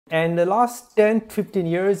And the last 10, 15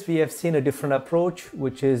 years, we have seen a different approach,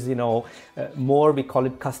 which is, more, we call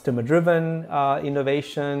it customer-driven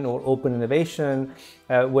innovation or open innovation,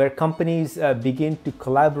 where companies begin to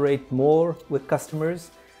collaborate more with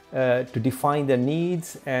customers to define their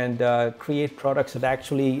needs and create products that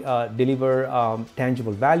actually deliver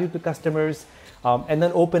tangible value to customers. And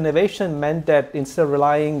then open innovation meant that instead of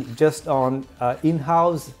relying just on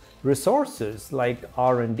in-house resources like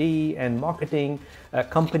R&D and marketing,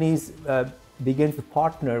 companies begin to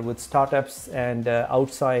partner with startups and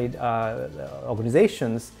outside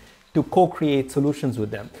organizations to co-create solutions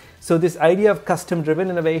with them. So this idea of custom-driven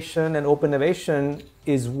innovation and open innovation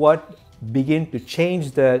is what began to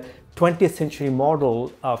change the 20th century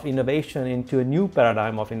model of innovation into a new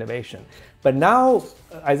paradigm of innovation. But now,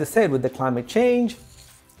 as I said, with the climate change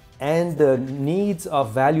and the needs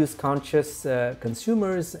of values-conscious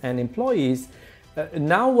consumers and employees,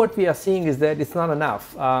 now what we are seeing is that it's not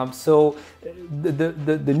enough. So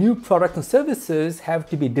the new products and services have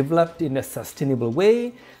to be developed in a sustainable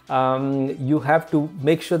way. You have to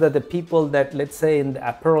make sure that the people that, let's say in the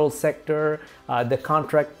apparel sector, the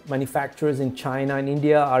contract manufacturers in China and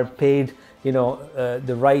India are paid,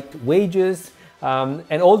 the right wages.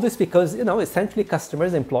 And all this because, essentially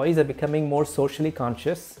customers, employees are becoming more socially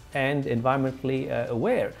conscious and environmentally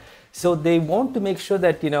aware. So they want to make sure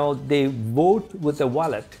that, they vote with the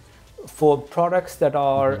wallet for products that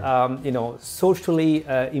are, socially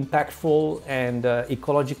impactful and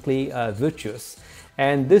ecologically virtuous.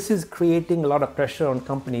 And this is creating a lot of pressure on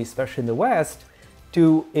companies, especially in the West,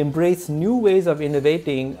 to embrace new ways of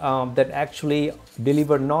innovating that actually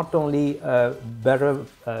deliver not only better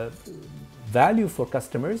value for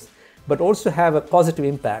customers, but also have a positive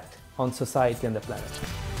impact on society and the planet.